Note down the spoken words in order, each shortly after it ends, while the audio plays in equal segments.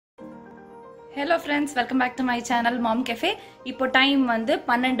Hello friends, welcome back to my channel MomCafe. இப்போ time வந்து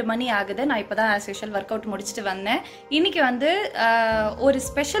 12 மணி ஆகுது. நான் இப்போதான் as usual workout முடிச்சிட்டு வந்தேன். இன்னைக்கு வந்து ஒரு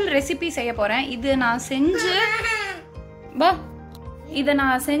ஸ்பெஷல் ரெசிபி செய்ய போறேன். இது நான்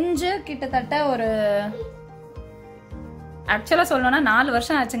செஞ்சு கிட்டத்தட்ட ஒரு ஆக்சுவலா சொல்லணும்னா 4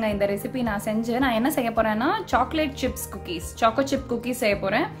 வருஷம் ஆச்சுங்க இந்த ரெசிபி நான் செஞ்சு. நான் என்ன செய்ய போறேன்னா chocolate chips cookies, choco chip cookies செய்ய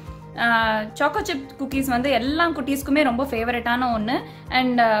போறேன். சாக்கோ சிப் குக்கீஸ் வந்து எல்லா குட்டீஸ்க்குமே ரொம்ப ஃபேவரட்டான ஒன்று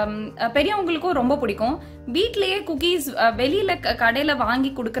அண்ட் பெரியவங்களுக்கும் ரொம்ப பிடிக்கும். வீட்லேயே குக்கீஸ் வெளியில் கடையில் வாங்கி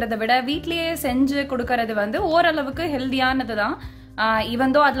கொடுக்கறத விட வீட்லேயே செஞ்சு கொடுக்கறது வந்து ஓரளவுக்கு ஹெல்தியானது தான்.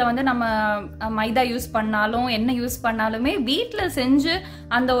 ஈவன் தோ அதில் வந்து நம்ம மைதா யூஸ் பண்ணாலும் என்ன யூஸ் பண்ணாலுமே வீட்டில் செஞ்சு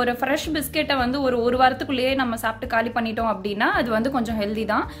அந்த ஒரு ஃப்ரெஷ் பிஸ்கெட்டை வந்து ஒரு வாரத்துக்குள்ளேயே நம்ம சாப்பிட்டு காலி பண்ணிட்டோம் அப்படின்னா அது வந்து கொஞ்சம் ஹெல்தி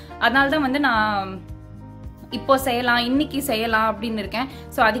தான். அதனால தான் வந்து நான் இப்போ செய்யலாம், இன்னைக்கு செய்யலாம் அப்படின்னு இருக்கேன்.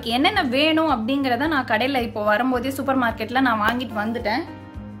 ஸோ அதுக்கு என்னென்ன வேணும் அப்படிங்கிறத நான் கடையில் இப்போ வரும்போதே சூப்பர் மார்க்கெட்டில் நான் வாங்கிட்டு வந்துட்டேன்.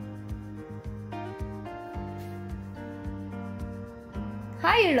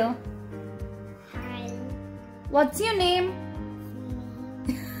 Hi hello. What's your name?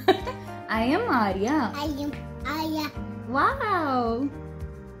 I am Arya. I am Arya. Wow.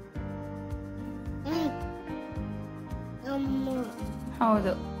 Amma.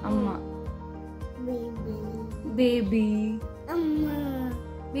 ಹೌದು ಅಮ್ಮ. Baby. Baby. Amma.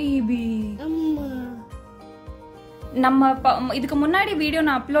 Baby. Amma. நம்ம இதுக்கு முன்னாடி வீடியோ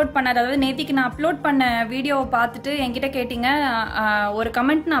நான் அப்லோட் பண்ண, அதாவது நேத்திக்கு நான் அப்லோட் பண்ண வீடியோவை பார்த்துட்டு என்கிட்ட கேட்டீங்க. ஒரு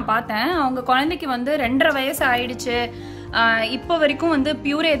கமெண்ட் நான் பார்த்தேன். அவங்க குழந்தைக்கு வந்து 2.5 வயசு ஆயிடுச்சு, இப்போ வரைக்கும் வந்து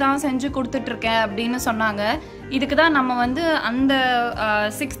பியூரே தான் செஞ்சு கொடுத்துட்ருக்கேன் அப்படின்னு சொன்னாங்க. இதுக்கு தான் நம்ம வந்து அந்த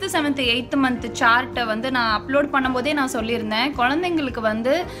 6th 7th 8th மந்த் சார்ட்டை வந்து நான் அப்லோட் பண்ணும்போதே நான் சொல்லியிருந்தேன். குழந்தைங்களுக்கு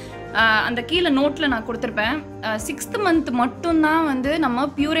வந்து அந்த கீழே நோட்டில் நான் கொடுத்துருப்பேன். 6th மந்த் மட்டும்தான் வந்து நம்ம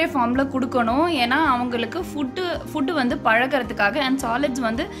பியூரே ஃபார்மில் கொடுக்கணும். ஏன்னா அவங்களுக்கு ஃபுட்டு வந்து பழகிறதுக்காக அண்ட் சாலிட்ஸ்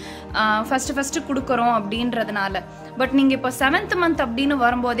வந்து ஃபஸ்ட்டு கொடுக்குறோம் அப்படின்றதுனால. பட் நீங்கள் இப்போ 7th மந்த் அப்படின்னு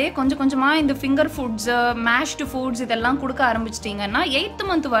வரும்போதே கொஞ்சம் கொஞ்சமாக இந்த ஃபிங்கர் ஃபுட்ஸு, மேஷ்டு ஃபுட்ஸ் இதெல்லாம் கொடுக்க ஆரம்பிச்சிட்டிங்கன்னா 8th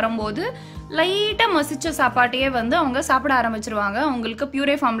மந்த் வரும்போது லைட்டாக மசிச்ச சாப்பாட்டையே வந்து அவங்க சாப்பிட ஆரம்பிச்சிருவாங்க. அவங்களுக்கு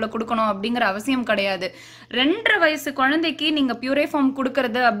பியூரே ஃபார்மில் கொடுக்கணும் அப்படிங்கிற அவசியம் கிடையாது. 2.5 வயசு குழந்தைக்கு நீங்கள் பியூரே ஃபார்ம்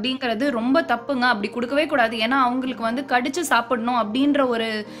கொடுக்கறது அப்படிங்கிறது ரொம்ப தப்புங்க. அப்படி கொடுக்கவே கூடாது. ஏன்னா அவங்களுக்கு வந்து கடிச்சு சாப்பிடணும் அப்படின்ற ஒரு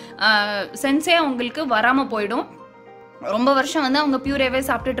சென்ஸே அவங்களுக்கு வராமல் போயிடும். ரொம்ப வருஷம் வந்து அவங்க பியூரேவே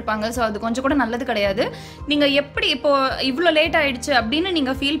சாப்பிட்டுட்டு இருப்பாங்க. ஸோ அது கொஞ்சம் கூட நல்லது கிடையாது. நீங்கள் எப்படி இப்போ இவ்வளோ லேட் ஆயிடுச்சு அப்படின்னு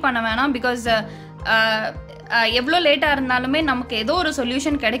நீங்கள் ஃபீல் பண்ண வேணாம். பிகாஸ் எவ்வளோ லேட்டாக இருந்தாலுமே நமக்கு ஏதோ ஒரு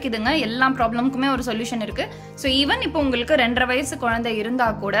சொல்யூஷன் கிடைக்குதுங்க. எல்லா ப்ராப்ளமுக்குமே ஒரு சொல்யூஷன் இருக்குது. ஸோ ஈவன் இப்போ உங்களுக்கு 2.5 வயசு குழந்தை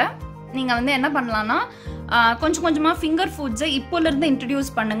இருந்தால் கூட நீங்கள் வந்து என்ன பண்ணலான்னா கொஞ்சம் கொஞ்சமாக ஃபிங்கர் ஃபுட்ஸை இப்போலேருந்து இன்ட்ரடியூஸ்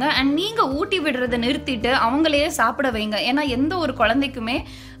பண்ணுங்கள். அண்ட் நீங்கள் ஊட்டி விடுறதை நிறுத்திட்டு அவங்களையே சாப்பிட வைங்க. ஏன்னா எந்த ஒரு குழந்தைக்குமே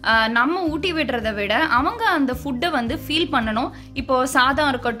நம்ம ஊட்டி விடுறதை விட அவங்க அந்த ஃபுட்டை வந்து ஃபீல் பண்ணணும். இப்போது சாதம்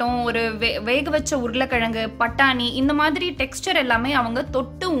இருக்கட்டும், ஒரு வேக வச்ச உருளைக்கிழங்கு, பட்டாணி, இந்த மாதிரி டெக்ஸ்டர் எல்லாமே அவங்க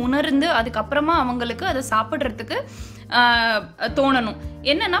தொட்டு உணர்ந்து அதுக்கப்புறமா அவங்களுக்கு அதை சாப்பிட்றதுக்கு தோணணும்.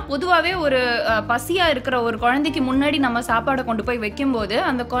 என்னன்னா பொதுவாகவே ஒரு பசியாக இருக்கிற ஒரு குழந்தைக்கு முன்னாடி நம்ம சாப்பாடை கொண்டு போய் வைக்கும்போது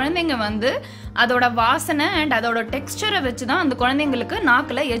அந்த குழந்தைங்க வந்து அதோட வாசனை அண்ட் அதோட டெக்ஸ்டரை வச்சு தான் அந்த குழந்தைங்களுக்கு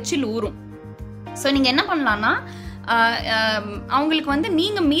நாக்கில் எச்சில் ஊறும். ஸோ நீங்கள் என்ன பண்ணலான்னா அவங்களுக்கு வந்து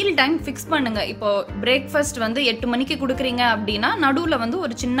நீங்கள் மீல் டைம் ஃபிக்ஸ் பண்ணுங்கள். இப்போது பிரேக்ஃபாஸ்ட் வந்து 8 மணிக்கு கொடுக்குறீங்க அப்படின்னா நடுவில் வந்து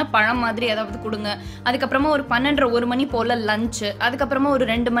ஒரு சின்ன பழம் மாதிரி ஏதாவது கொடுங்க. அதுக்கப்புறமா ஒரு 12:30 1 மணி போல் லஞ்சு, அதுக்கப்புறமா ஒரு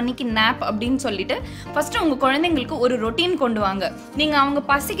 2 மணிக்கு நேப் அப்படின்னு சொல்லிட்டு ஃபஸ்ட்டு உங்கள் குழந்தைங்களுக்கு ஒரு ரொட்டீன் கொண்டு வாங்க. நீங்கள் அவங்க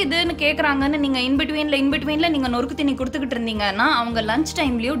பசிக்குதுன்னு கேட்குறாங்கன்னு நீங்கள் இன்பிட்வீனில் நீங்கள் நொறுக்கு தண்ணி கொடுத்துக்கிட்டு இருந்தீங்கன்னா அவங்க லஞ்ச்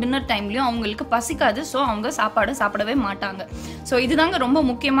டைம்லேயோ டின்னர் டைம்லேயோ அவங்களுக்கு பசிக்காது. ஸோ அவங்க சாப்பாடு சாப்பிடவே மாட்டாங்க. ஸோ இதுதாங்க ரொம்ப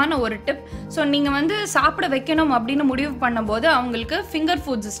முக்கியமான ஒரு டிப். ஸோ நீங்கள் வந்து சாப்பிட வைக்கணும் அப்படின்னு முடிவு பண்ணும்போது அவங்களுக்கு ஃபிங்கர்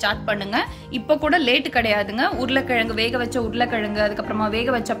ஃபுட்ஸ் ஸ்டார்ட் பண்ணுங்க. இப்போ கூட லேட்டு கிடையாதுங்க. உருளைக்கிழங்கு, வேக வச்ச உருளைக்கிழங்கு, அதுக்கப்புறமா வேக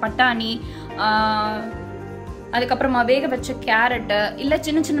வச்ச பட்டாணி, அதுக்கப்புறமா வேக வச்ச கேரட்டு, இல்லை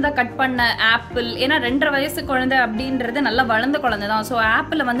சின்னதாக கட் பண்ண ஆப்பிள். ஏன்னா 2.5 வயசு குழந்தை அப்படின்றது நல்லா வளர்ந்த குழந்தை தான். ஸோ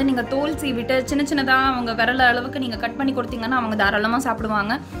ஆப்பிளை வந்து நீங்கள் தோல் சீவிட்டு சின்னதாக அவங்க விரல அளவுக்கு நீங்கள் கட் பண்ணி கொடுத்தீங்கன்னா அவங்க தாராளமாக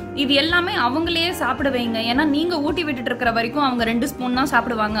சாப்பிடுவாங்க. இது எல்லாமே அவங்களே சாப்பிட வைங்க. ஏன்னா நீங்கள் ஊட்டி விட்டுட்டு இருக்கிற வரைக்கும் அவங்க 2 ஸ்பூன் தான்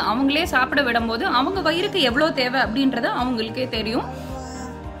சாப்பிடுவாங்க. அவங்களே சாப்பிட விடும்போது அவங்க வயிறுக்கு எவ்வளோ தேவை அப்படின்றது அவங்களுக்கே தெரியும்.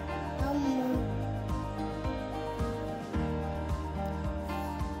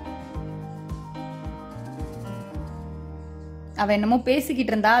 அவ என்னமோ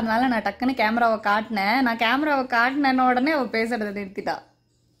பேசிக்கிட்டு இருந்தா, அதனால நான் டக்குன்னு கேமராவை காட்டினேன். நான் கேமராவை காட்டின உடனே அவ பேசுறதை நிறுத்திட்டா.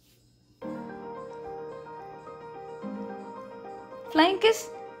 ஃப்ளைங்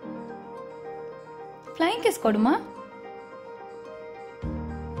கிஸ் கொடுமா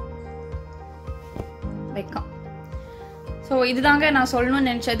வைக்கம். ஸோ இதுதாங்க நான் சொல்லணும்னு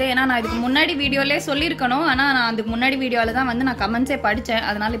நினச்சது. ஏன்னா நான் இதுக்கு முன்னாடி வீடியோலே சொல்லியிருக்கணும், ஆனால் நான் அதுக்கு முன்னாடி வீடியோவில் தான் வந்து நான் கமெண்ட்ஸே படித்தேன்,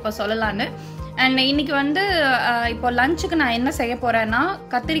 அதனால் இப்போ சொல்லலான்னு. அண்ட் இன்னைக்கு வந்து இப்போ லஞ்சுக்கு நான் என்ன செய்ய போகிறேன்னா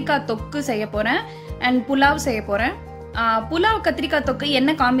கத்திரிக்காய் தொக்கு செய்ய போகிறேன் அண்ட் புலாவ் செய்ய போகிறேன். புலாவ் கத்திரிக்காய் தொக்கு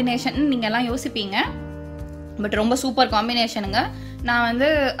என்ன காம்பினேஷன் நீங்கள் எல்லாம் யோசிப்பீங்க, பட் ரொம்ப சூப்பர் காம்பினேஷனுங்க. நான் வந்து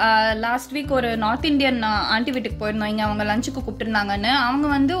லாஸ்ட் வீக் ஒரு நார்த் இந்தியன் ஆண்டி வீட்டுக்கு போயிருந்தோம், இங்கே அவங்க லஞ்சுக்கு கூப்பிட்டுருந்தாங்கன்னு. அவங்க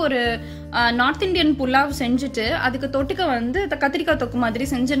வந்து ஒரு நார்த் இந்தியன் புலாவ் செஞ்சுட்டு அதுக்கு தொட்டுக்க வந்து கத்திரிக்காய் தொக்கு மாதிரி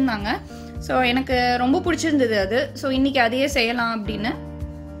செஞ்சுருந்தாங்க. ஸோ எனக்கு ரொம்ப பிடிச்சிருந்தது அது. ஸோ இன்னைக்கு அதையே செய்யலாம் அப்படின்னு.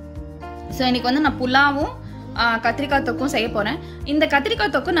 ஸோ இன்னைக்கு வந்து நான் புலாவும் கத்திரிக்காய் தொக்கும் செய்ய போகிறேன். இந்த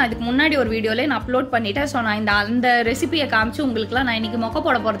கத்திரிக்காய் தொக்கு நான் இதுக்கு முன்னாடி ஒரு வீடியோவில் நான் அப்லோட் பண்ணிட்டேன். ஸோ நான் அந்த ரெசிபியை காமிச்சு உங்களுக்குலாம் நான் இன்னைக்கு மொக்க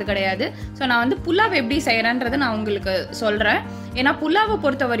போட போகிறது கிடையாது. ஸோ நான் வந்து புலாவ் எப்படி செய்கிறேன்றதை நான் உங்களுக்கு சொல்கிறேன். ஏன்னா புலாவை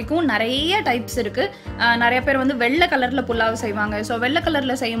பொறுத்த வரைக்கும் நிறைய டைப்ஸ் இருக்குது. நிறைய பேர் வந்து வெள்ளை கலரில் புலாவ் செய்வாங்க. ஸோ வெள்ளை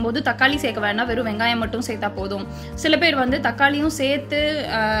கலரில் செய்யும்போது தக்காளி சேர்க்க வேண்டாம், வெறும் வெங்காயம் மட்டும் சேர்த்தா போதும். சில பேர் வந்து தக்காளியும் சேர்த்து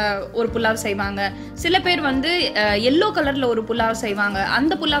ஒரு புலாவ் செய்வாங்க. சில பேர் வந்து எல்லோ கலரில் ஒரு புலாவ் செய்வாங்க.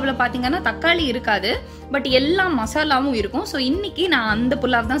 அந்த புலாவில் பார்த்தீங்கன்னா தக்காளி இருக்காது, பட் எல்லா மசாலாவும் இருக்கும். ஸோ இன்னைக்கு நான் அந்த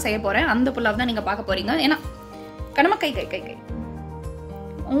புலாவ் தான் செய்ய போகிறேன். அந்த புலாவ் தான் நீங்கள் பார்க்க போகிறீங்க. ஏன்னா கனமா கை கை கை கை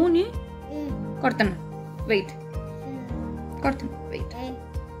ஊனி கொர்த்தன வெயிட் கொர்த்தன வெயிட்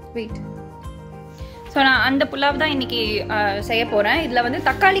வெயிட். ஸோ நான் அந்த புலாவ் தான் இன்னைக்கு செய்ய போகிறேன். இதில் வந்து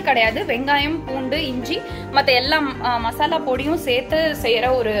தக்காளி கிடையாது, வெங்காயம், பூண்டு, இஞ்சி, மற்ற எல்லா மசாலா பொடியும் சேர்த்து செய்கிற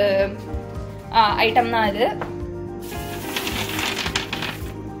ஒரு ஐட்டம் தான் இது.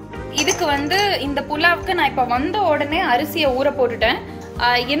 இதுக்கு வந்து இந்த புலாவுக்கு நான் இப்போ வந்த உடனே அரிசியை ஊற போட்டுட்டேன்.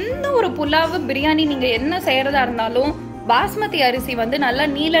 எந்த ஒரு புலாவு பிரியாணி நீங்கள் என்ன செய்கிறதா இருந்தாலும் பாஸ்மதி அரிசி வந்து நல்லா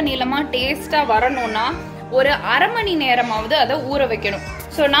நீளமாக டேஸ்ட்டாக வரணும்னா ஒரு அரை மணி நேரமாவது அதை ஊற வைக்கணும்.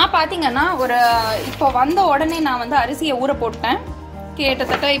 ஸோ நான் பார்த்தீங்கன்னா ஒரு இப்போ வந்த உடனே நான் வந்து அரிசியை ஊற போட்டேன்.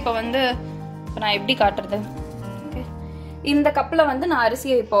 கிட்டத்தட்ட இப்போ வந்து நான் எப்படி காட்டுறது, இந்த கப்பில் வந்து நான்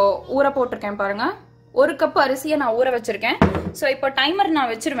அரிசியை இப்போ ஊற போட்டிருக்கேன் பாருங்க. ஒரு கப் அரிசியை நான் ஊற வச்சிருக்கேன். ஸோ இப்போ டைமர்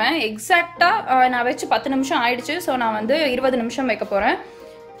நான் வச்சிருவேன். எக்ஸாக்டாக நான் வச்சு 10 நிமிஷம் ஆயிடுச்சு. ஸோ நான் வந்து 20 நிமிஷம் வைக்க போகிறேன்.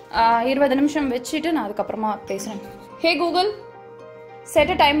 20 நிமிஷம் வச்சுட்டு நான் அதுக்கப்புறமா பேசுகிறேன். ஹே Google,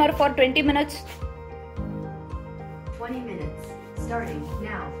 set a timer for 20 minutes. 20 minutes starting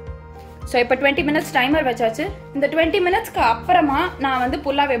now. So இப்போ 20 minutes டைமர் வச்சாச்சு. இந்த 20 minutesக்கு அப்புறமா நான் வந்து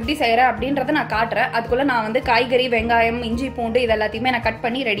புலாவ் எப்படி செய்கிறேன் அப்படின்றத நான் காட்டுறேன். அதுக்குள்ளே நான் வந்து காய்கறி, வெங்காயம், இஞ்சி, பூண்டு இது எல்லாத்தையுமே நான் கட்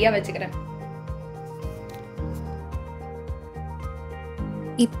பண்ணி ரெடியாக வச்சுக்கிறேன்.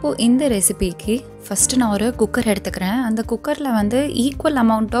 இப்போது இந்த ரெசிபிக்கு ஃபஸ்ட்டு நான் ஒரு குக்கர் எடுத்துக்கிறேன். அந்த குக்கரில் வந்து equal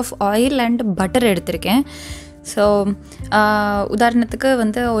amount of oil and butter எடுத்திருக்கேன். ஸோ உதாரணத்துக்கு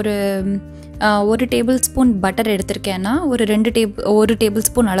வந்து ஒரு டேபிள் ஸ்பூன் பட்டர் எடுத்திருக்கேன்னா ஒரு டேபிள்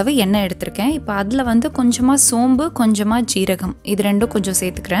ஸ்பூன் அளவு எண்ணெய் எடுத்திருக்கேன். இப்போ அதில் வந்து கொஞ்சமாக சோம்பு, கொஞ்சமாக ஜீரகம், இது ரெண்டும் கொஞ்சம்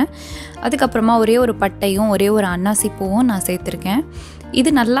சேர்த்துக்கிறேன். அதுக்கப்புறமா ஒரே ஒரு பட்டையும் ஒரே ஒரு அன்னாசி பூவும் நான் சேர்த்துருக்கேன். இது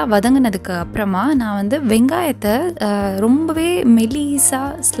நல்லா வதங்கினதுக்கு அப்புறமா நான் வந்து வெங்காயத்தை ரொம்பவே மெலிசாக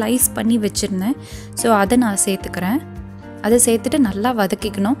ஸ்லைஸ் பண்ணி வச்சுருந்தேன். ஸோ அதை நான் சேர்த்துக்கிறேன். அதை சேர்த்துட்டு நல்லா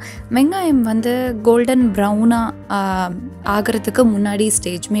வதக்கிக்கணும். வெங்காயம் வந்து கோல்டன் ப்ரௌனாக ஆகிறதுக்கு முன்னாடி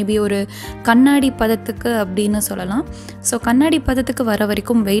ஸ்டேஜ், மேபி ஒரு கண்ணாடி பதத்துக்கு அப்படின்னு சொல்லலாம். ஸோ கண்ணாடி பதத்துக்கு வர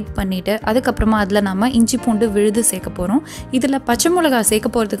வரைக்கும் வெயிட் பண்ணிவிட்டு அதுக்கப்புறமா அதில் நம்ம இஞ்சி பூண்டு விழுது சேர்க்க போகிறோம். இதில் பச்சை மிளகா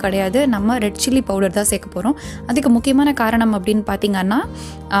சேர்க்க போகிறது கிடையாது, நம்ம ரெட் சில்லி பவுடர் தான் சேர்க்க போகிறோம். அதுக்கு முக்கியமான காரணம் அப்படின்னு பார்த்திங்கன்னா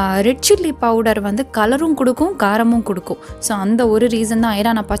ரெட் சில்லி பவுடர் வந்து கலரும் கொடுக்கும், காரமும் கொடுக்கும். ஸோ அந்த ஒரு ரீசன் தான்.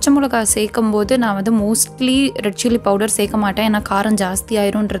 ஏன்னா நான் பச்சை மிளகா சேர்க்கும் போது நான் வந்து மோஸ்ட்லி ரெட் சில்லி பவுடர் சேர்க்க மாட்டேன், ஏன்னா காரம் ஜாஸ்தி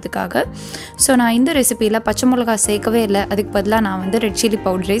ஆயிரும்ன்றதுக்காக. ஸோ நான் இந்த ரெசிபியில் பச்சை மிளகா சேர்க்கவே இல்லை, அதுக்கு பதிலாக நான் வந்து ரெட் சில்லி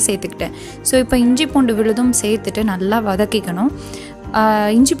பவுடரே சேர்த்துக்கிட்டேன். ஸோ இப்போ இஞ்சி பூண்டு விழுதும் சேர்த்துட்டு நல்லா வதக்கிக்கணும்.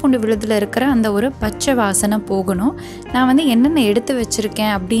 இஞ்சி பூண்டு விழுதில் இருக்கிற அந்த ஒரு பச்சை வாசனை போகணும். நான் வந்து என்னென்ன எடுத்து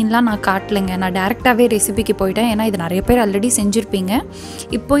வச்சுருக்கேன் அப்படின்லாம் நான் காட்டலைங்க, நான் டேரெக்டாகவே ரெசிபிக்கு போயிட்டேன். ஏன்னா இது நிறைய பேர் ஆல்ரெடி செஞ்சுருப்பீங்க.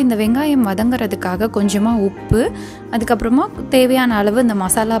 இப்போது இந்த வெங்காயம் வதங்கிறதுக்காக கொஞ்சமாக உப்பு, அதுக்கப்புறமா தேவையான அளவு இந்த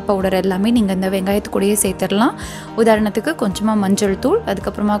மசாலா பவுடர் எல்லாமே நீங்கள் இந்த வெங்காயத்துக்கூடயே சேர்த்துடலாம். உதாரணத்துக்கு கொஞ்சமாக மஞ்சள் தூள்,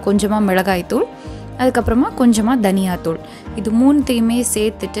 அதுக்கப்புறமா கொஞ்சமாக மிளகாய் தூள், அதுக்கப்புறமா கொஞ்சமாக தனியாத்தூள், இது மூணுத்தையுமே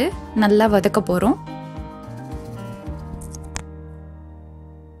சேர்த்துட்டு நல்லா வதக்க போகிறோம்.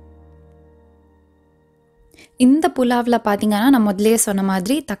 இந்த புலாவில் பார்த்திங்கன்னா நான் முதலே சொன்ன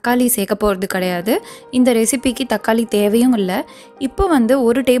மாதிரி தக்காளி சேர்க்க போகிறது கிடையாது. இந்த ரெசிபிக்கு தக்காளி தேவையும் இல்லை. இப்போ வந்து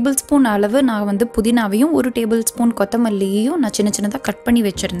ஒரு டேபிள் ஸ்பூன் அளவு நான் வந்து புதினாவையும் ஒரு டேபிள் ஸ்பூன் கொத்தமல்லியையும் நான் சின்ன சின்னதாக கட் பண்ணி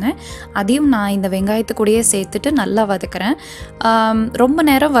வச்சுருந்தேன். அதையும் நான் இந்த வெங்காயத்துக்கூடயே சேர்த்துட்டு நல்லா வதக்குறேன். ரொம்ப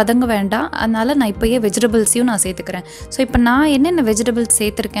நேரம் வதங்க வேண்டாம், அதனால் நான் இப்போயே வெஜிடபிள்ஸையும் நான் சேர்த்துக்கிறேன். ஸோ இப்போ நான் என்னென்ன வெஜிடபிள்ஸ்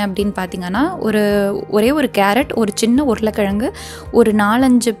சேர்த்துருக்கேன் அப்படின்னு பார்த்திங்கன்னா ஒரே ஒரு கேரட், ஒரு சின்ன உருளைக்கிழங்கு, ஒரு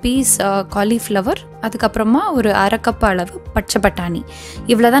 4-5 பீஸ் காலிஃப்ளவர், அதுக்கப்புறமா ஒரு அரை கப் அளவு பச்சை பட்டாணி,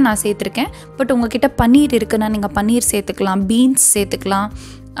 இவ்வளோ தான் நான் சேர்த்துருக்கேன். பட் உங்ககிட்ட பன்னீர் இருக்குன்னா நீங்கள் பன்னீர் சேர்த்துக்கலாம், பீன்ஸ் சேர்த்துக்கலாம்,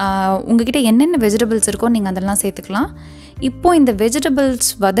 உங்ககிட்ட என்னென்ன வெஜிடபிள்ஸ் இருக்கோ நீங்கள் அதெல்லாம் சேர்த்துக்கலாம். இப்போது இந்த வெஜிடபிள்ஸ்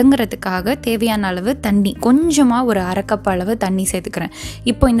வதங்குறதுக்காக தேவையான அளவு தண்ணி, கொஞ்சமாக ஒரு அரை கப் அளவு தண்ணி சேர்த்துக்கிறேன்.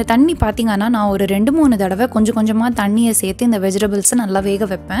 இப்போ இந்த தண்ணி பார்த்திங்கன்னா நான் ஒரு 2-3 தடவை கொஞ்சம் கொஞ்சமாக தண்ணியை சேர்த்து இந்த வெஜிடபிள்ஸை நல்லா வேக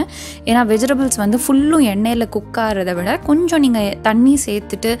வைப்பேன். ஏன்னா வெஜிடபிள்ஸ் வந்து ஃபுல்லும் எண்ணெயில் குக் ஆகிறத விட கொஞ்சம் நீங்கள் தண்ணி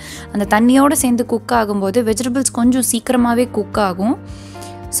சேர்த்துட்டு அந்த தண்ணியோடு சேர்ந்து குக் ஆகும்போது வெஜிடபிள்ஸ் கொஞ்சம் சீக்கிரமாகவே குக் ஆகும்.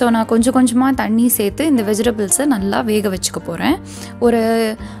 ஸோ நான் கொஞ்சம் கொஞ்சமாக தண்ணி சேர்த்து இந்த வெஜிடபிள்ஸை நல்லா வேக வச்சுக்க போகிறேன். ஒரு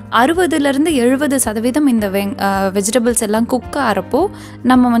 60-70% இந்த வெஜிடபிள்ஸ் எல்லாம் குக் ஆகிறப்போ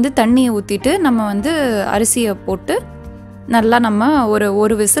நம்ம வந்து தண்ணியை ஊற்றிட்டு நம்ம வந்து அரிசியை போட்டு நல்லா நம்ம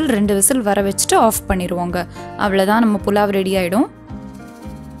ஒரு விசில் 2 விசில் வர வச்சுட்டு ஆஃப் பண்ணிடுவோங்க. அவ்வளோதான், நம்ம புலாவ் ரெடி ஆகிடும்.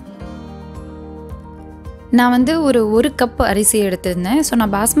 நான் வந்து ஒரு கப் அரிசி எடுத்திருந்தேன். ஸோ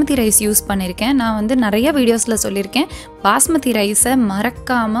நான் பாஸ்மதி ரைஸ் யூஸ் பண்ணியிருக்கேன். நான் வந்து நிறைய வீடியோஸில் சொல்லியிருக்கேன், பாஸ்மதி ரைஸை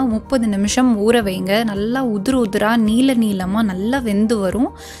மறக்காமல் 30 நிமிஷம் ஊற வைங்க. நல்லா உதிராக நீளமாக நல்லா வெந்து வரும்.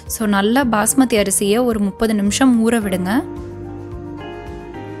 ஸோ நல்லா பாஸ்மதி அரிசியை ஒரு 30 நிமிஷம் ஊற விடுங்க.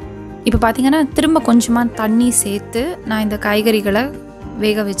 இப்போ பார்த்திங்கன்னா திரும்ப கொஞ்சமாக தண்ணி சேர்த்து நான் இந்த காய்கறிகளை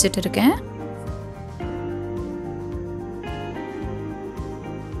வேக வச்சுட்டு இருக்கேன்.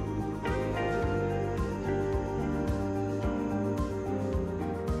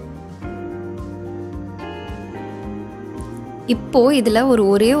 இப்போது இதில்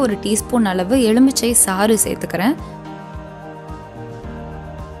ஒரே ஒரு டீஸ்பூன் அளவு எலுமிச்சை சாறு சேர்த்துக்கிறேன்.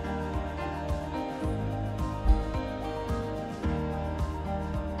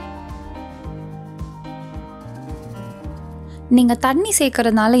 நீங்கள் தண்ணி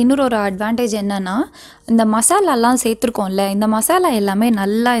சேர்க்கறதுனால இன்னொரு அட்வான்டேஜ் என்னென்னா, இந்த மசாலாலாம் சேர்த்துருக்கோம்ல, இந்த மசாலா எல்லாமே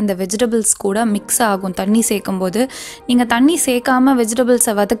நல்லா இந்த வெஜிடபிள்ஸ் கூட மிக்ஸ் ஆகும் தண்ணி சேர்க்கும்போது. நீங்கள் தண்ணி சேர்க்காமல்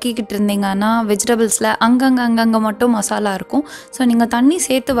வெஜிடபிள்ஸை வதக்கிக்கிட்டு இருந்தீங்கன்னா வெஜிடபிள்ஸில் அங்கங்கே மட்டும் மசாலா இருக்கும். ஸோ நீங்கள் தண்ணி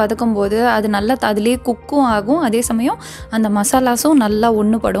சேர்த்து வதக்கும்போது அது நல்லா அதிலே குக்கும் ஆகும், அதே சமயம் அந்த மசாலாஸும் நல்லா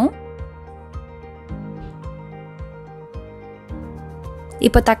ஒன்றுபடும்.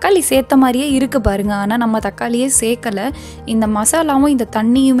 இப்போ தக்காளி சேர்த்த மாதிரியே இருக்குது பாருங்கள், ஆனால் நம்ம தக்காளியே சேர்க்கலை. இந்த மசாலாவும் இந்த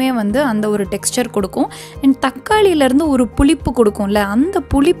தண்ணியுமே வந்து அந்த ஒரு டெக்ஸ்சர் கொடுக்கும். அண்ட் தக்காளியிலேருந்து ஒரு புளிப்பு கொடுக்கும்ல, அந்த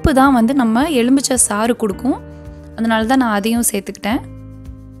புளிப்பு தான் வந்து நம்ம எலுமிச்சை சாறு கொடுக்கும். அதனால தான் நான் அதையும் சேர்த்துக்கிட்டேன்.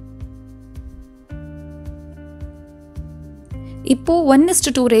 இப்போது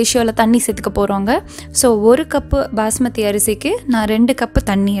 1:2 ரேஷியோவில் தண்ணி சேர்த்துக்க போகிறோங்க. ஸோ 1 கப்பு பாஸ்மதி அரிசிக்கு நான் 2 கப்பு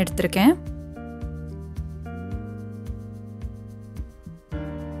தண்ணி எடுத்திருக்கேன்.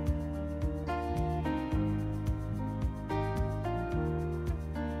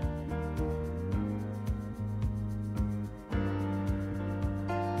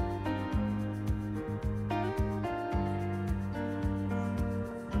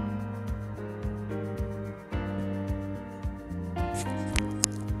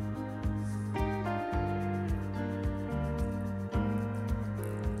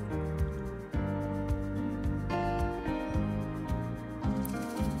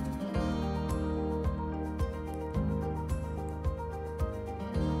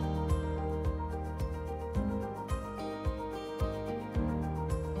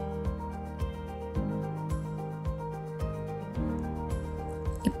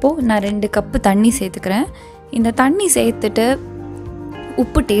 இப்போது நான் 2 கப்பு தண்ணி சேர்த்துக்கிறேன். இந்த தண்ணி சேர்த்துட்டு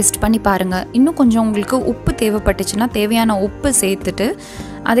உப்பு டேஸ்ட் பண்ணி பாருங்கள். இன்னும் கொஞ்சம் உங்களுக்கு உப்பு தேவைப்பட்டுச்சுன்னா தேவையான உப்பு சேர்த்துட்டு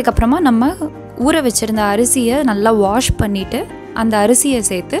அதுக்கப்புறமா நம்ம ஊற வச்சுருந்த அரிசியை நல்லா வாஷ் பண்ணிவிட்டு அந்த அரிசியை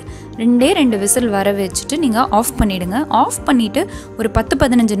சேர்த்து 2 விசில் வர வச்சுட்டு நீங்கள் ஆஃப் பண்ணிவிடுங்க. ஆஃப் பண்ணிவிட்டு ஒரு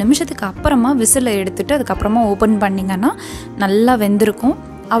 10-15 நிமிஷத்துக்கு அப்புறமா விசிலை எடுத்துகிட்டு அதுக்கப்புறமா ஓப்பன் பண்ணிங்கன்னா நல்லா வெந்திருக்கும்.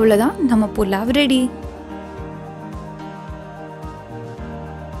 அவ்வளோதான், நம்ம புலாவ் ரெடி.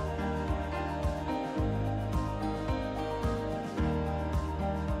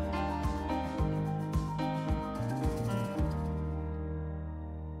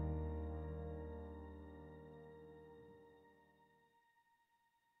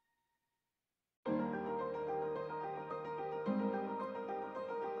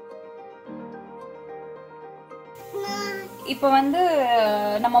 இப்போ வந்து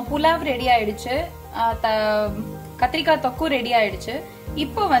நம்ம புலாவ் ரெடி ஆயிடுச்சு, கத்திரிக்காய் தொக்கு ரெடி ஆயிடுச்சு.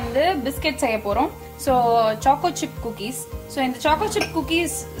 இப்போ வந்து பிஸ்கெட் செய்ய போறோம். So choco chip cookies. So இந்த சாக்கோ சிப்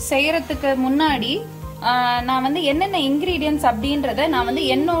குக்கீஸ் செய்யறதுக்கு முன்னாடி நான் வந்து என்னென்ன இன்கிரீடியன்ஸ் அப்படின்றத நான் வந்து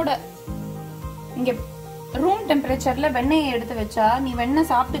என்னோட இங்க ரூம் டெம்பரேச்சர்ல வெண்ணெயை எடுத்து வச்சா நீ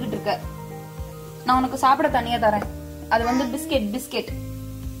வெண்ணெய் சாப்பிட்டுக்கிட்டு இருக்க, நான் உனக்கு சாப்பிட தனியா தரேன். அது வந்து biscuit biscuit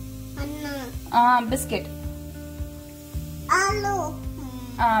biscuit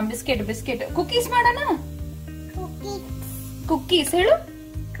biscuit biscuit cookies ಮಾಡೋಣ. ಕುಕೀಸ್ ಹೇಳು.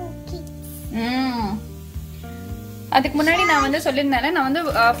 அதுக்கு முன்னாடி நான் வந்து சொல்லியிருந்தேன், நான் வந்து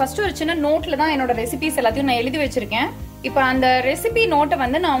ஃபர்ஸ்ட் ஒரு சின்ன நோட்ல தான் என்னோட ரெசிபிஸ் எல்லாத்தையும் நான் எழுதி வச்சிருக்கேன். இப்போ அந்த ரெசிபி நோட்டை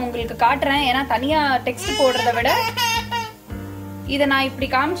வந்து நான் உங்களுக்கு காட்டுறேன். ஏன்னா தனியா டெக்ஸ்ட் போடுறத விட இதை நான் இப்படி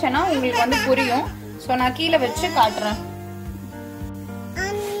காமிச்சேன்னா உங்களுக்கு வந்து புரியும். ஸோ நான் கீழே வச்சு காட்டுறேன்.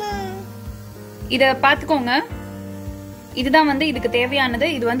 இதை பார்த்துக்கோங்க. இதுதான் வந்து இதுக்கு தேவையானது.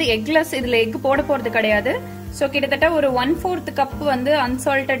 இது வந்து எக்லெஸ், இதுல எக் போட போறது கிடையாது. ஸோ கிட்டத்தட்ட ஒரு 1/4 கப் வந்து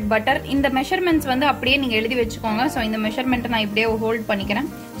அன்சால்டட் பட்டர். இந்த மெஷர்மெண்ட்ஸ் வந்து அப்படியே நீங்க எழுதி வச்சுக்கோங்க. ஸோ இந்த மெஷர்மெண்ட்டை நான் இப்படியே ஹோல்ட் பண்ணிக்கிறேன்.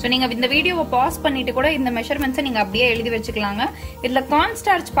 ஸோ நீங்க இந்த வீடியோவை பாஸ் பண்ணிட்டு கூட இந்த மெஷர்மெண்ட்ஸை நீங்க அப்படியே எழுதி வச்சுக்கலாங்க. இதுல கார்ன்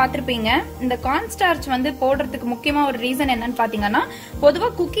ஸ்டார்ச் பார்த்திருப்பீங்க. இந்த கார்ன் ஸ்டார்ச் வந்து போடுறதுக்கு முக்கியமா ஒரு ரீசன் என்னன்னு பாத்தீங்கன்னா, பொதுவா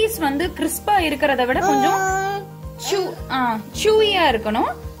குக்கீஸ் வந்து கிறிஸ்பா இருக்கிறத விட கொஞ்சம் சூயா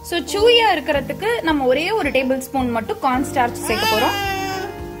இருக்கணும். ஸோ சூயா இருக்கிறதுக்கு நம்ம ஒரே ஒரு டேபிள் ஸ்பூன் மட்டும் கார்ன் ஸ்டார்ச் சேர்க்க போறோம்.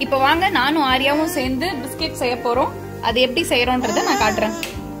 இப்போ வாங்க நானும் ஆரியாவும் சேர்ந்து பிஸ்கெட் செய்ய போறோம். அது எப்படி செய்யறோன்றத நான் காட்டுறேன்.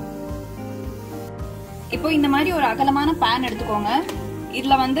 இப்போ இந்த மாதிரி ஒரு அகலமான பேன் எடுத்துக்கோங்க.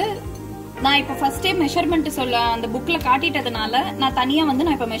 இதுல வந்து நான் இப்போ ஃபர்ஸ்டே மெஷர்மெண்ட் சொல்ல அந்த புக்ல காட்டிட்டதுனால நான் தனியா வந்து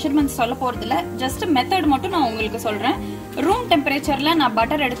நான் இப்போ மெஷர்மெண்ட் சொல்ல போறது இல்ல. ஜஸ்ட் மெத்தட் மட்டும் நான் உங்களுக்கு சொல்றேன். ரூம் டெம்பரேச்சர்ல நான்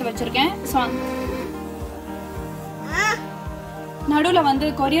பட்டர் எடுத்து வச்சிருக்கேன். ஸோ நடுவில் வந்து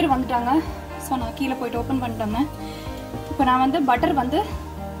கொரியர் வந்துட்டாங்க. ஸோ நான் கீழே போயிட்டு ஓப்பன் பண்ணிட்டு வந்தேன். இப்போ நான் வந்து பட்டர் வந்து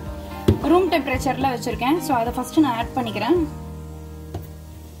ரூம் டெம்பரேச்சர்ல வச்சிருக்கேன். ஸோ அதை ஃபர்ஸ்ட் நான் ஆட் பண்ணிக்கிறேன்.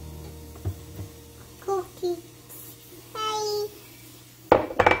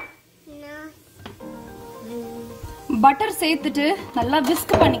 பட்டர் சேர்த்துட்டு நல்லா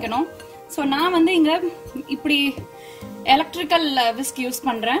விஸ்க் பண்ணிக்கணும். ஸோ நான் வந்து இங்க இப்படி எலக்ட்ரிக்கல் விஸ்க் யூஸ்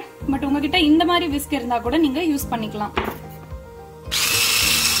பண்றேன். பட் உங்ககிட்ட இந்த மாதிரி விஸ்க் இருந்தா கூட நீங்க யூஸ் பண்ணிக்கலாம்.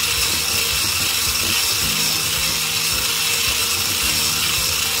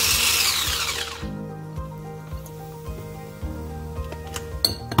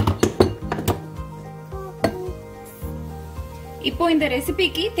 இப்போ இந்த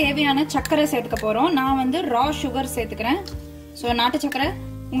ரெசிபிக்கு தேவையான சர்க்கரை சேர்த்துக்க போறோம். நான் வந்து ரா சுகர் சேர்த்துக்கிறேன். ஸோ நாட்டு சர்க்கரை,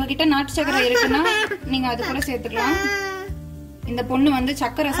 உங்ககிட்ட நாட்டு சர்க்கரை இருக்குன்னா நீங்க அது கூட சேர்த்துக்கலாம். இந்த பொண்ணு வந்து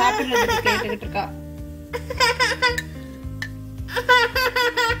சர்க்கரை சாப்பிடுறதுக்கு கேட்டுக்கிட்டு இருக்கா.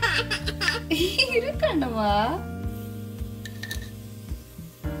 இருக்கண்டவா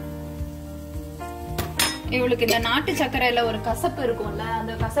இவளுக்கு இந்த நாட்டு சர்க்கரையில ஒரு கசப்பு இருக்கும்ல,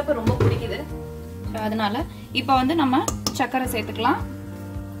 அந்த கசப்பு ரொம்ப பிடிக்குது. அதனால இப்ப வந்து நம்ம சர்க்கரை சேர்த்துக்கலாம்.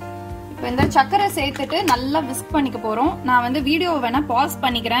 இப்ப இந்த சர்க்கரை சேர்த்துட்டு நல்லா விஸ்க் பண்ணிக்க போறோம். நான் வந்து வீடியோ வேணா பாஸ்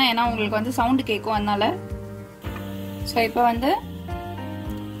பண்ணிக்கிறேன், ஏன்னா உங்களுக்கு வந்து சவுண்ட் கேட்கும் அதனால. சோ இப்ப வந்து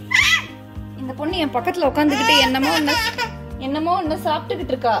இந்த பொண்ணு என் பக்கத்துல உட்காந்துக்கிட்டு என்னமோ ஒண்ணு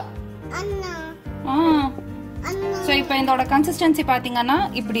சாப்பிட்டுக்கிட்டு இருக்கா. சோ இப்ப இதோட கன்சிஸ்டன்சி பாத்தீங்கன்னா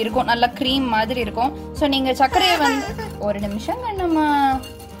இப்படி இருக்கும், நல்ல கிரீம் மாதிரி இருக்கும். சோ நீங்க சர்க்கரையை வந்து ஒரு நிமிஷம் என்னமா,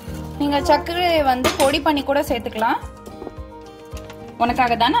 நீங்க சர்க்கரையை வந்து பொடி பண்ணி கூட சேர்த்துக்கலாம்.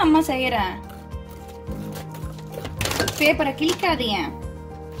 உனக்காக தானே அம்மா செய்யறேன். பேப்பரை கிழிக்காதீங்க,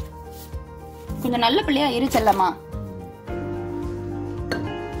 கொஞ்சம் நல்ல பிள்ளையா இருச்சல்லம்மா.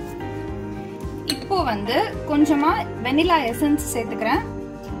 இப்போ வந்து கொஞ்சமா வெனிலா எசன்ஸ் சேர்த்துக்கிறேன்.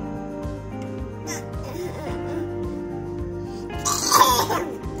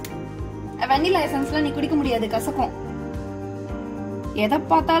 வெனிலா எசன்ஸ்ல நீ குடிக்க முடியாது, கசக்கும். எதை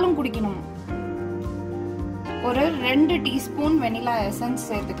பார்த்தாலும் குடிக்கணும். ஒரு 2 டீஸ்பூன் வெனிலா எசன்ஸ்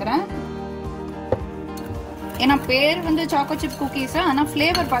சேர்த்துக்கிறேன். ஏன்னா பேர் வந்து சாக்கோ சிப் குக்கீஸ், ஆனா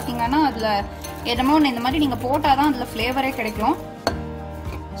ஃபிளேவர் பாத்தீங்கன்னா அதுல என்னமோ இந்த மாதிரி நீங்க போட்டாதான் அதுல ஃபிளேவரே கிடைக்கும்.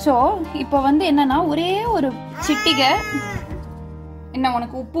 சோ இப்போ வந்து என்னன்னா ஒரே ஒரு சிட்டிகை, என்ன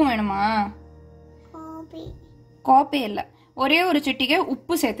உனக்கு உப்பு வேணுமா? காப்பி இல்ல, ஒரே ஒரு சிட்டிகை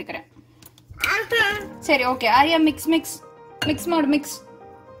உப்பு சேர்த்துக்கிறேன். சரி okay Arya, mix mix mix மாடு, mix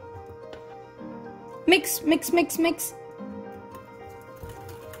mix mix mix mix.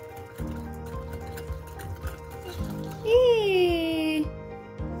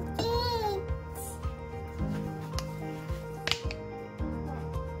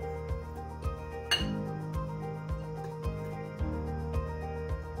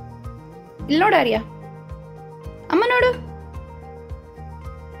 இல்லோட Arya, அம்மா நோடு.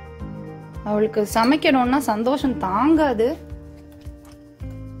 அவளுக்கு சமைக்கணும்னா சந்தோஷம் தாங்காது.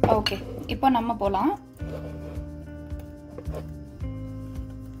 ஓகே இப்போ நம்ம போலாம்.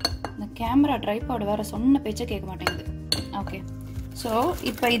 இந்த கேமரா ட்ரைபாட் வேற சொன்ன பேச்ச கேட்க மாட்டேங்குது. ஓகே ஸோ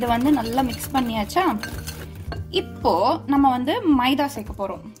இப்போ இதை வந்து நல்லா மிக்ஸ் பண்ணியாச்சா. இப்போ நம்ம வந்து மைதா சேர்க்க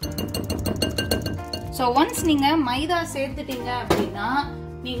போறோம். ஸோ ஒன்ஸ் நீங்க மைதா சேர்த்துட்டீங்க அப்படின்னா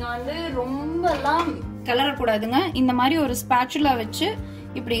நீங்க வந்து ரொம்பலாம் கிளறக்கூடாதுங்க. இந்த மாதிரி ஒரு ஸ்பேச்சுலா வச்சு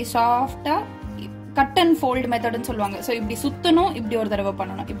இப்படி சாஃப்டா கட் அண்ட் ஃபோல்ட் மெத்தட்னு சொல்லுவாங்க. ஸோ இப்படி சுத்தணும், இப்படி ஒரு தடவை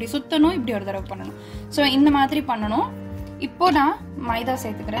பண்ணணும், இப்படி சுத்தணும், இப்படி ஒரு தடவை பண்ணணும். ஸோ இந்த மாதிரி பண்ணணும். இப்போ நான் மைதா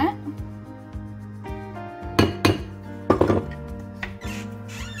சேர்த்துக்கிறேன்.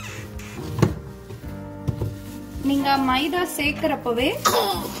 நீங்க மைதா சேர்க்கிறப்பவே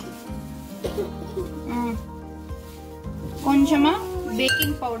கொஞ்சமா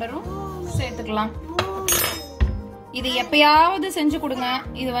பேக்கிங் பவுடரும் சேர்த்துக்கலாம். இது எப்பயாவது செஞ்சு கொடுங்க.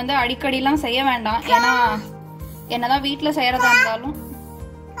 இது வந்து அடிக்கடிலாம் செய்ய வேண்டாம். ஏன்னா என்னதான் வீட்டுல செய்யறதா இருந்தாலும்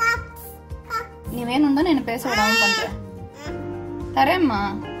நீ வேணும் தானே என்ன பேச விடாம பண்ற. தரேம்மா,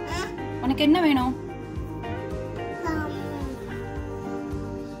 உனக்கு என்ன வேணும்?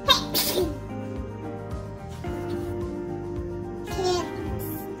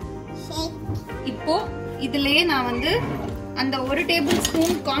 இப்போ இதுலயே நான் வந்து அந்த 1 டேபிள்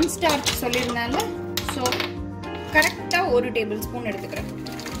ஸ்பூன் கார்ன்ஸ்டார்ச் சொல்லியிருந்தேன்ல, ஸோ கரெக்டா 1 டேபிள் ஸ்பூன் எடுத்துக்கிறேன்.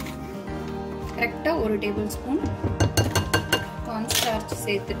 கரெக்டா 1 டேபிள் ஸ்பூன் கார்ன்ஸ்டார்ச்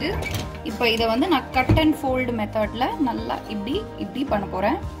சேர்த்துட்டு இப்போ இதை வந்து நான் கட் அண்ட் ஃபோல்டு மெத்தட்ல நல்லா இப்படி இப்படி பண்ண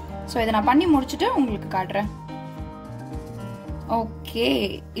போறேன். ஸோ இதை நான் பண்ணி முடிச்சுட்டு உங்களுக்கு காட்டுறேன். ஓகே,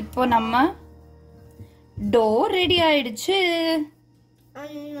 இப்போ நம்ம டோ ரெடி ஆயிடுச்சு.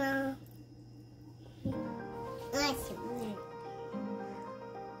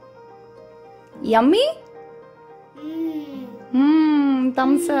 Yummy?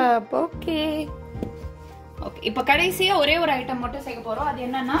 Thumbs up. Okay. Okay. இப்போ கடைசியா ஒரே ஒரு ஐட்டம் மட்டும் சேர்க்க போறோம். அது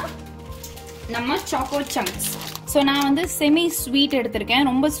என்னன்னா நம்ம சாக்கோ சங்க்ஸ். ஸோ நான் வந்து செமி ஸ்வீட் எடுத்திருக்கேன்.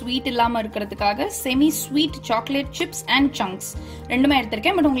 ரொம்ப ஸ்வீட் இல்லாம இருக்கிறதுக்காக semi sweet chocolate chips and chunks ரெண்டுமே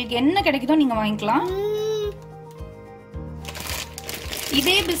எடுத்திருக்கேன். பட் உங்களுக்கு என்ன கிடைக்குதோ நீங்க வாங்கிக்கலாம்.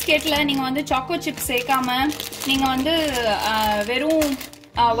 இதே பிஸ்கெட்ல நீங்க வந்து சாக்கோ சிப்ஸ் சேர்க்காம நீங்க வந்து வெறும்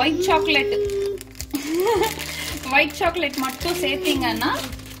ஒயிட் சாக்லேட் மட்டும் சேர்த்தீங்கன்னா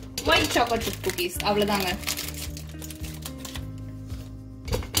ஒயிட் சாக்கோ சிப் குக்கீஸ், அவ்வளவுதாங்க.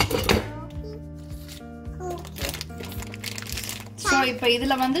 ஸோ இப்போ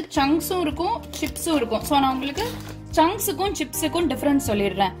இதுல வந்து சங்க்ஸும் இருக்கும் சிப்ஸும் இருக்கும். ஸோ நான் உங்களுக்கு சங்க்ஸுக்கும் சிப்ஸுக்கும் டிஃபரன்ஸ்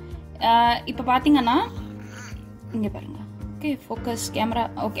சொல்லிடுறேன். இப்போ பாத்தீங்கன்னா இங்க பாருங்க. Okay, focus camera.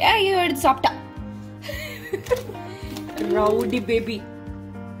 ஓகே, ஐயோ எடுத்து சாப்பிட்டா ரவுடி பேபி.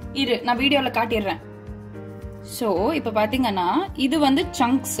 இரு, நான் வீடியோல காட்டிடுறேன். சோ இப்ப பாத்தீங்கன்னா இது வந்து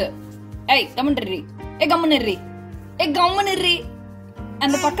சங்க்ஸ். ஏய் கம்முனு கம்முனு.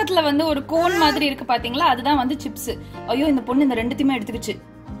 அந்த பக்கத்துல வந்து ஒரு கோன் மாதிரி இருக்கு பாத்தீங்களா, அதுதான் வந்து சிப்ஸ். ஐயோ இந்த பொண்ணு இந்த ரெண்டுத்தையுமே எடுத்துக்கிச்சு.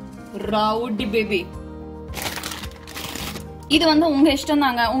 Rowdy baby. இது வந்து உங்க இஷ்டம்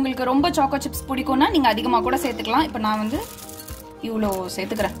தாங்க. உங்களுக்கு ரொம்ப சாக்கோ சிப்ஸ் பிடிக்கும்னா நீங்க அதிகமா கூட சேர்த்துக்கலாம். இப்ப நான் வந்து இவ்வளோ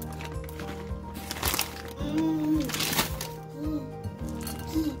சேர்த்துக்கிறேன்.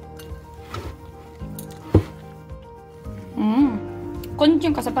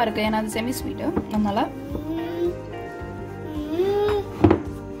 கொஞ்சம் கசப்பா இருக்கு, ஏன்னா அது செமி ஸ்வீட். அதனால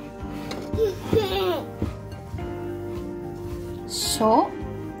சோ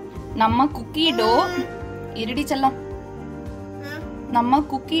நம்ம குக்கி டோ இருடி செல்லம். நம்ம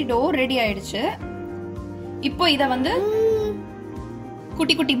குக்கி டோ ரெடி ஆயிடுச்சு. இப்போ இத வந்து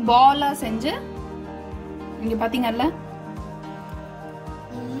குட்டி குட்டி பாலா செஞ்சு இங்க பாத்தீங்கல்ல,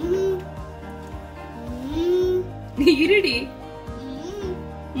 இருடி.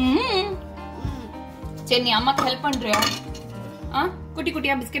 சரி, நீ அம்மாக்கு ஹெல்ப் பண்றியா? குட்டி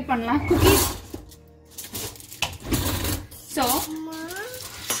குட்டியா பிஸ்கெட் பண்ணலாம், குக்கீஸ். சோ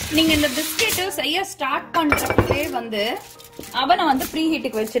நீங்க இந்த பிஸ்கெட் செய்ய ஸ்டார்ட் பண்றப்பவே வந்து அவனை வந்து ப்ரீ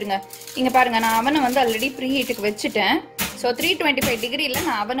ஹீட்டுக்கு வச்சிருங்க. இங்க பாருங்க, நான் அவனை வந்து ஆல்ரெடி ப்ரீ ஹீட்டுக்கு வச்சுட்டேன். ஸோ 325 டிகிரில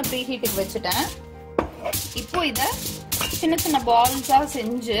நான் அவனை ப்ரீ ஹீட்டுக்கு வச்சுட்டேன். இப்போ இத சின்ன சின்ன பால்ஸா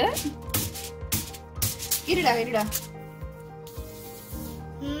செஞ்சு இருடா.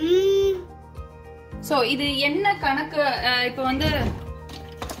 சோ இது என்ன கணக்கு, இப்போ வந்து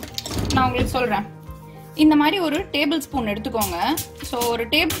நான் உங்களுக்கு சொல்றேன். இந்த மாதிரி ஒரு டேபிள் ஸ்பூன் எடுத்துக்கோங்க. சோ ஒரு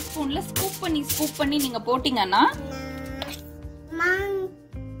டேபிள் ஸ்பூன்ல ஸ்கூப் பண்ணி நீங்க போட்டீங்கன்னா,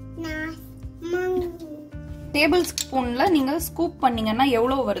 டேபிள் ஸ்பூன்ல நீங்க ஸ்கூப் பண்ணீங்கன்னா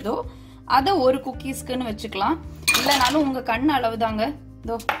எவ்வளவு வருதோ அதை ஒரு குக்கீஸ்க்குன்னு வச்சுக்கலாம். இல்லைனாலும் உங்க கண் அளவு தாங்க.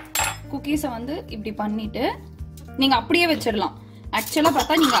 இதோ குக்கீஸை வந்து இப்படி பண்ணிட்டு நீங்க அப்படியே வச்சிடலாம். ஆக்சுவலா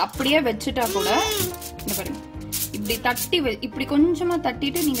பார்த்தா நீங்க அப்படியே வச்சுட்டா கூட இங்க பாருங்க, இப்படி தட்டி இப்படி கொஞ்சமா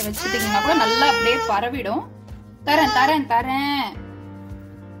தட்டிட்டு நீங்க வச்சுட்டீங்கன்னா கூட நல்லா அப்படியே பரவிடும். தரேன்.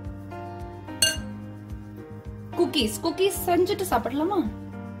 குக்கீஸ் செஞ்சுட்டு சாப்பிடலாமா?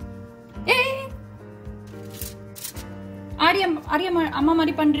 ஏய் ஆரியா அம்மா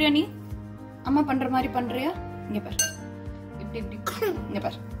மாதிரி பண்றியா? நீ அம்மா பண்ற மாதிரி பண்றியா? இங்க பாரு, இப்படி இங்க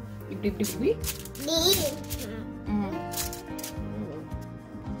பாரு, இப்படி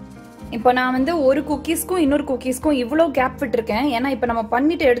இப்போ நான் வந்து ஒரு குக்கீஸ்க்கும் இன்னொரு குக்கீஸ்க்கும் இவ்வளோ கேப் விட்டுருக்கேன். ஏன்னா இப்போ நம்ம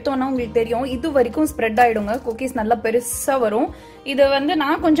பண்ணிட்டு எடுத்தோம்னா உங்களுக்கு தெரியும் இது வரைக்கும் ஸ்ப்ரெட் ஆயிடுங்க. குக்கீஸ் நல்லா பெருசா வரும். இது வந்து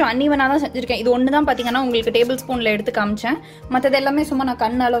நான் கொஞ்சம் அன்இவனா தான் செஞ்சிருக்கேன். இது ஒன்று தான் பார்த்தீங்கன்னா உங்களுக்கு டேபிள் ஸ்பூன்ல எடுத்து காமிச்சேன். மற்றது எல்லாமே சும்மா நான்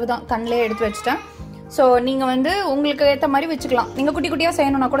கண் அளவு தான் கண்ணிலே எடுத்து வச்சுட்டேன். ஸோ நீங்க வந்து உங்களுக்கு ஏற்ற மாதிரி வச்சுக்கலாம். நீங்க குட்டி குட்டியா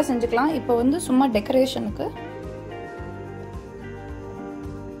செய்யணும்னா கூட செஞ்சுக்கலாம். இப்போ வந்து சும்மா டெக்கரேஷனுக்கு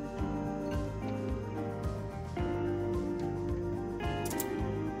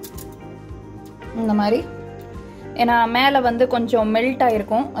இந்த மாதிரி, ஏன்னா மேலே வந்து கொஞ்சம் மெல்ட்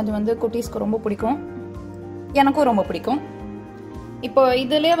ஆகிருக்கும். அது வந்து குட்டீஸ்க்கு ரொம்ப பிடிக்கும், எனக்கும் ரொம்ப பிடிக்கும். இப்போ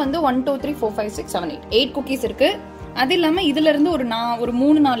இதுலேயே வந்து 1 2 3 4 5 6 7 8 குக்கீஸ் இருக்கு. அது இல்லாமல் இதுலேருந்து ஒரு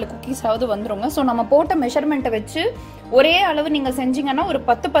 3-4 குக்கீஸாவது வந்துருங்க. ஸோ நம்ம போட்ட மெஷர்மெண்ட்டை வச்சு ஒரே அளவு நீங்கள் செஞ்சீங்கன்னா ஒரு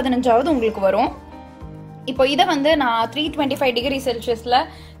 10-15ஆவது உங்களுக்கு வரும். இப்போ இதை வந்து நான் 325 டிகிரி செல்சியஸில்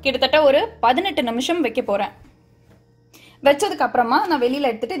கிட்டத்தட்ட ஒரு 18 நிமிஷம் வைக்க போகிறேன். வச்சதுக்கு அப்புறமா நான்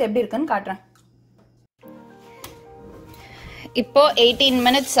வெளியில் எடுத்துட்டு இது எப்படி இருக்குன்னு காட்டுறேன். இப்போ 18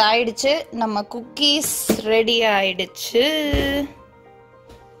 மினிட்ஸ் ஆயிடுச்சு. நம்ம குக்கீஸ் ரெடி ஆயிடுச்சு.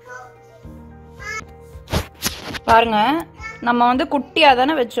 பாருங்க, நம்ம வந்து குட்டியா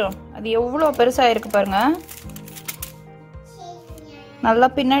தானே வச்சோம், அது எவ்வளோ பெருசா இருக்கு பாருங்க. நல்லா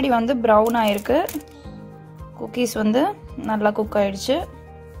பின்னாடி வந்து ப்ரௌன் ஆயிருக்கு. குக்கீஸ் வந்து நல்லா குக் ஆயிடுச்சு.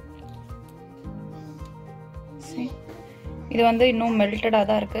 இது வந்து இன்னும் மெல்டடா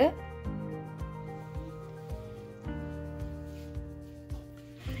தான் இருக்கு.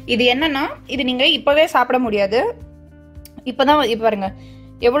 இது என்னன்னா, இது நீங்க இப்பவே சாப்பிட முடியாது. இப்பதான் இப்ப பாருங்க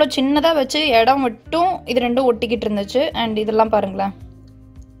எவ்வளவு சின்னதா வச்சு இடம் மட்டும் இது ரெண்டும் ஒட்டிக்கிட்டு இருந்துச்சு. அண்ட் இதெல்லாம் பாருங்களேன்.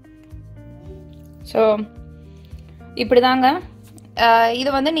 ஸோ இப்படிதாங்க. இது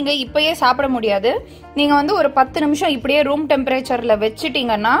வந்து நீங்க இப்பயே சாப்பிட முடியாது. நீங்க வந்து ஒரு 10 நிமிஷம் இப்படியே ரூம் டெம்பரேச்சர்ல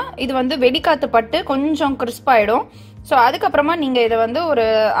வச்சுட்டீங்கன்னா இது வந்து வெடிக்காத்து பட்டு கொஞ்சம் கிறிஸ்ப் ஆயிடும். ஸோ அதுக்கப்புறமா நீங்க இதை வந்து ஒரு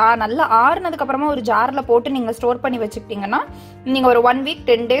நல்லா ஆறுனதுக்கு அப்புறமா ஒரு ஜார்ல போட்டு நீங்க ஸ்டோர் பண்ணி வச்சுக்கிட்டீங்கன்னா நீங்க ஒரு 1 வீக்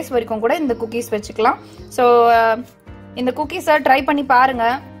 10 டேஸ் வரைக்கும் கூட இந்த குக்கீஸ் வச்சுக்கலாம். ஸோ இந்த குக்கீஸை ட்ரை பண்ணி பாருங்க.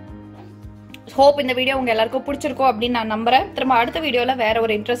 ஹோப் இந்த வீடியோ உங்க எல்லாருக்கும் பிடிச்சிருக்கோம் அப்படின்னு நான் நம்புறேன். திரும்ப அடுத்த வீடியோல வேற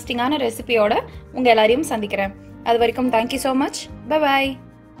ஒரு இன்ட்ரெஸ்டிங்கான ரெசிபியோட உங்க எல்லாரையும் சந்திக்கிறேன். அது வரைக்கும் thank you so much. Bye bye.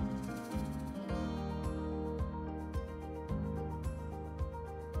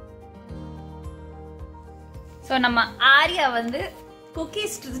 So நம்ம ஆர்யா வந்து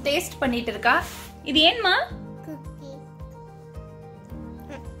குக்கீஸ் டேஸ்ட் பண்ணிட்டு இருக்கா. இது ஏன்மா?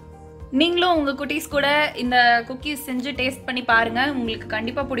 நீங்களும் உங்க குட்டீஸ் கூட இந்த குக்கீஸ் செஞ்சு டேஸ்ட் பண்ணி பாருங்க, உங்களுக்கு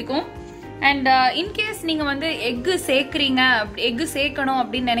கண்டிப்பா பிடிக்கும். அண்ட் இன்கேஸ் நீங்க வந்து எக்கு சேர்க்கணும்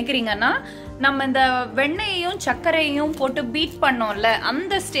அப்படின்னு நினைக்கிறீங்கன்னா நம்ம இந்த வெண்ணெயையும் சர்க்கரையையும் போட்டு பீட் பண்ணோம்ல,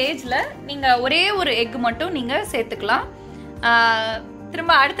 அந்த ஸ்டேஜ்ல நீங்க ஒரே ஒரு எக் மட்டும் நீங்க சேர்த்துக்கலாம்.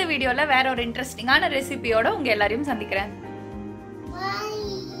 திரும்ப அடுத்த வீடியோல வேற ஒரு இன்ட்ரெஸ்டிங்கான ரெசிபியோட உங்க எல்லாரையும் சந்திக்கிறேன்.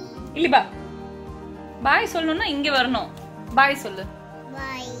 இல்லையா? பாய் சொல்லணும்னா இங்க வரணும். பாய் சொல்லு.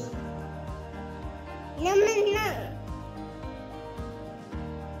 Bye.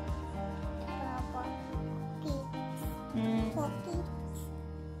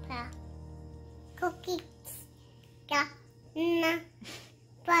 Cookies.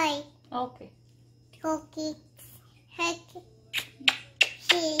 Bye. Okay. Cookies.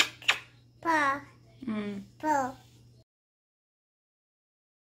 Shake. Pa. Pa.